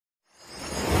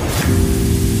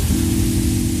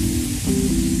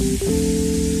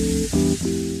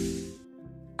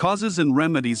Causes and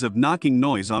remedies of knocking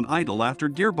noise on idle after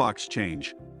gearbox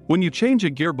change. When you change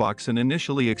a gearbox and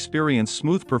initially experience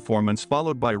smooth performance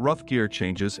followed by rough gear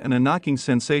changes and a knocking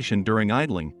sensation during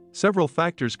idling, several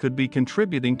factors could be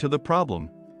contributing to the problem.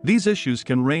 These issues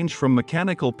can range from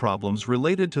mechanical problems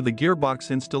related to the gearbox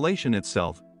installation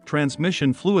itself,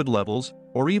 transmission fluid levels,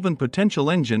 or even potential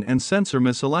engine and sensor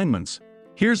misalignments.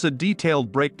 Here's a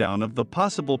detailed breakdown of the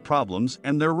possible problems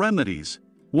and their remedies.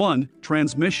 1.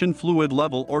 Transmission fluid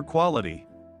level or quality.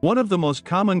 One of the most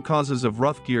common causes of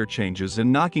rough gear changes and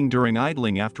knocking during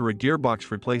idling after a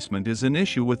gearbox replacement is an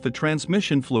issue with the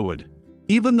transmission fluid.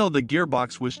 Even though the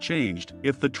gearbox was changed,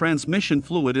 if the transmission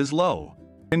fluid is low,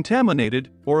 contaminated,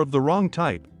 or of the wrong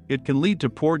type, it can lead to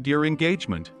poor gear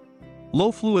engagement.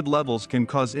 Low fluid levels can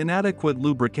cause inadequate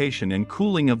lubrication and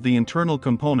cooling of the internal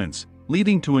components,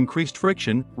 leading to increased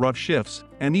friction, rough shifts,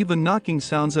 and even knocking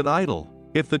sounds at idle.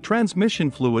 If the transmission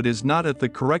fluid is not at the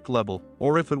correct level,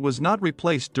 or if it was not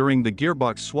replaced during the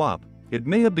gearbox swap, it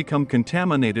may have become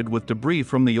contaminated with debris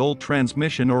from the old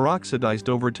transmission or oxidized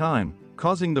over time,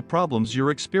 causing the problems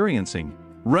you're experiencing.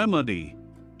 Remedy.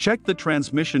 Check the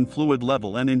transmission fluid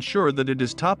level and ensure that it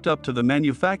is topped up to the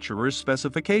manufacturer's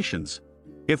specifications.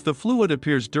 If the fluid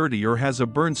appears dirty or has a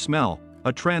burnt smell,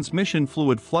 a transmission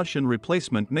fluid flush and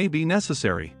replacement may be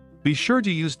necessary. Be sure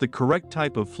to use the correct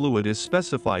type of fluid as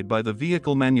specified by the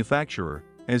vehicle manufacturer,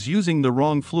 as using the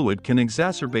wrong fluid can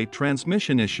exacerbate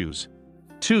transmission issues.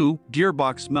 2.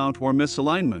 Gearbox mount or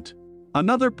misalignment.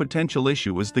 Another potential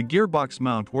issue is the gearbox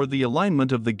mount or the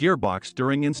alignment of the gearbox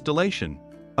during installation.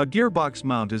 A gearbox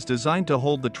mount is designed to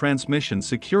hold the transmission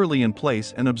securely in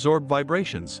place and absorb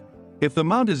vibrations. If the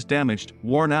mount is damaged,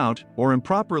 worn out, or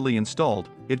improperly installed,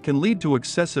 it can lead to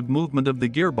excessive movement of the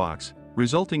gearbox,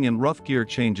 resulting in rough gear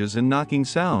changes and knocking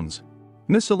sounds.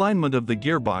 Misalignment of the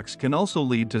gearbox can also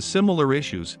lead to similar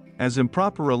issues, as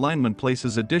improper alignment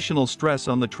places additional stress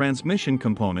on the transmission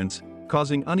components,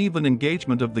 causing uneven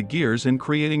engagement of the gears and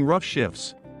creating rough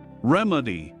shifts.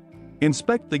 Remedy.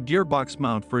 Inspect the gearbox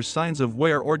mount for signs of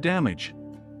wear or damage.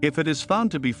 If it is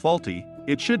found to be faulty,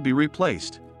 it should be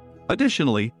replaced.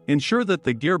 Additionally, ensure that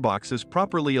the gearbox is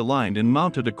properly aligned and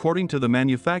mounted according to the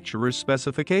manufacturer's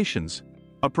specifications.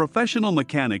 A professional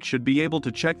mechanic should be able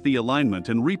to check the alignment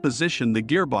and reposition the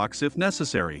gearbox if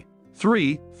necessary.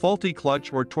 3. Faulty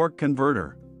clutch or torque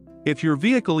converter. If your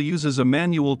vehicle uses a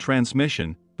manual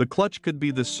transmission, the clutch could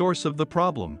be the source of the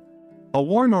problem. A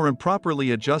worn or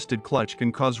improperly adjusted clutch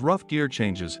can cause rough gear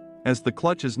changes, as the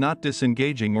clutch is not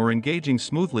disengaging or engaging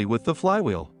smoothly with the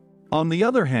flywheel. On the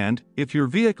other hand, if your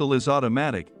vehicle is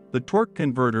automatic, the torque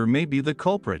converter may be the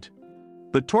culprit.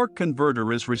 The torque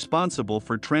converter is responsible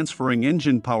for transferring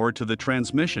engine power to the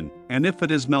transmission, and if it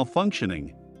is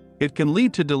malfunctioning, it can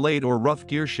lead to delayed or rough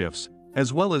gear shifts,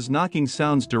 as well as knocking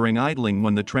sounds during idling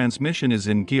when the transmission is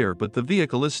in gear but the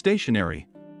vehicle is stationary.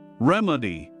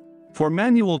 Remedy. For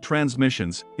manual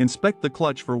transmissions, inspect the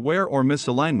clutch for wear or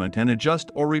misalignment and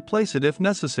adjust or replace it if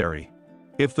necessary.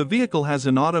 If the vehicle has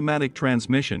an automatic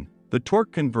transmission, the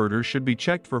torque converter should be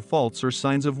checked for faults or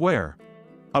signs of wear.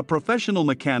 A professional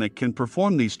mechanic can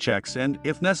perform these checks and,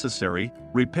 if necessary,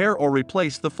 repair or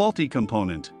replace the faulty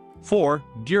component. 4.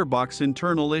 Gearbox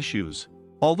internal issues.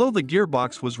 Although the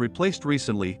gearbox was replaced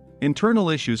recently, internal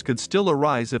issues could still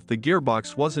arise if the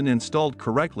gearbox wasn't installed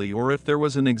correctly or if there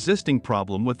was an existing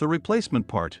problem with the replacement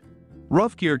part.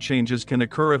 Rough gear changes can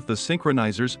occur if the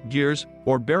synchronizers, gears,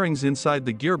 or bearings inside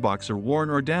the gearbox are worn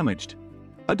or damaged.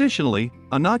 Additionally,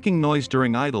 a knocking noise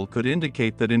during idle could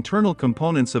indicate that internal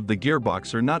components of the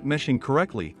gearbox are not meshing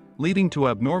correctly, leading to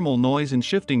abnormal noise and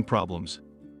shifting problems.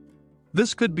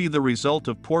 This could be the result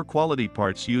of poor quality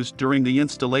parts used during the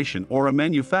installation or a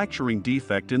manufacturing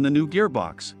defect in the new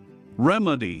gearbox.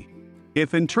 Remedy.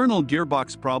 If internal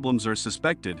gearbox problems are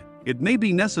suspected, it may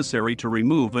be necessary to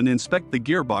remove and inspect the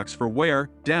gearbox for wear,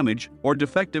 damage, or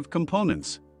defective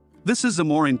components. This is a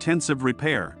more intensive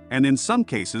repair, and in some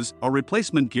cases, a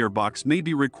replacement gearbox may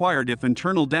be required if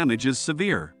internal damage is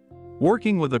severe.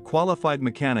 Working with a qualified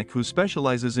mechanic who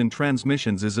specializes in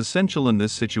transmissions is essential in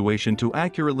this situation to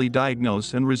accurately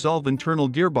diagnose and resolve internal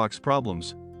gearbox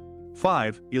problems.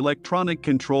 5. Electronic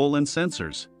control and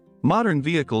sensors. Modern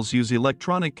vehicles use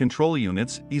electronic control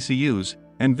units, ECUs,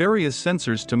 and various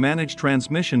sensors to manage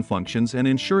transmission functions and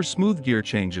ensure smooth gear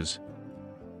changes.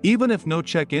 Even if no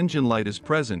check engine light is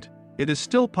present, it is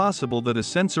still possible that a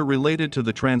sensor related to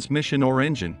the transmission or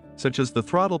engine, such as the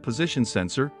throttle position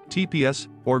sensor, TPS,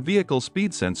 or vehicle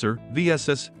speed sensor,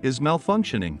 VSS, is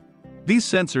malfunctioning. These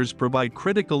sensors provide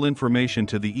critical information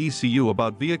to the ECU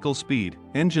about vehicle speed,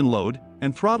 engine load,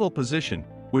 and throttle position,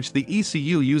 which the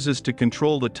ECU uses to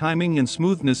control the timing and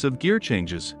smoothness of gear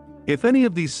changes. If any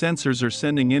of these sensors are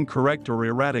sending incorrect or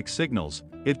erratic signals,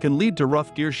 it can lead to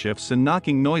rough gear shifts and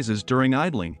knocking noises during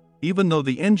idling, even though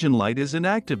the engine light is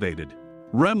inactivated.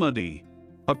 Remedy: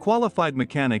 a qualified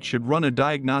mechanic should run a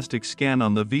diagnostic scan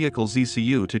on the vehicle's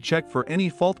ECU to check for any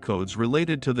fault codes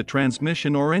related to the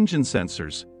transmission or engine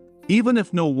sensors. Even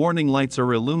if no warning lights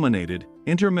are illuminated,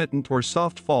 intermittent or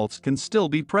soft faults can still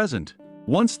be present.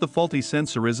 Once the faulty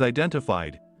sensor is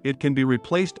identified, it can be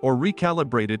replaced or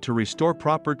recalibrated to restore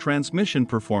proper transmission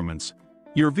performance.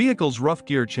 Your vehicle's rough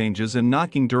gear changes and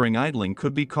knocking during idling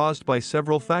could be caused by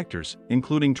several factors,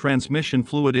 including transmission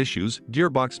fluid issues,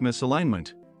 gearbox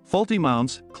misalignment, faulty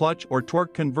mounts, clutch or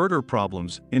torque converter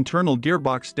problems, internal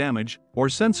gearbox damage, or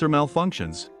sensor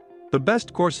malfunctions. The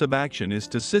best course of action is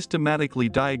to systematically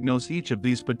diagnose each of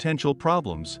these potential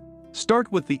problems.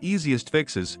 Start with the easiest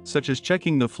fixes, such as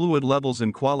checking the fluid levels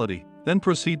and quality, then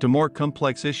proceed to more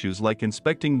complex issues like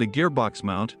inspecting the gearbox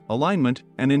mount, alignment,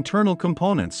 and internal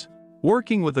components.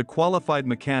 Working with a qualified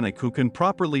mechanic who can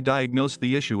properly diagnose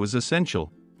the issue is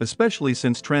essential, especially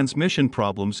since transmission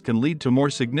problems can lead to more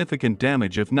significant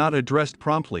damage if not addressed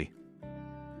promptly.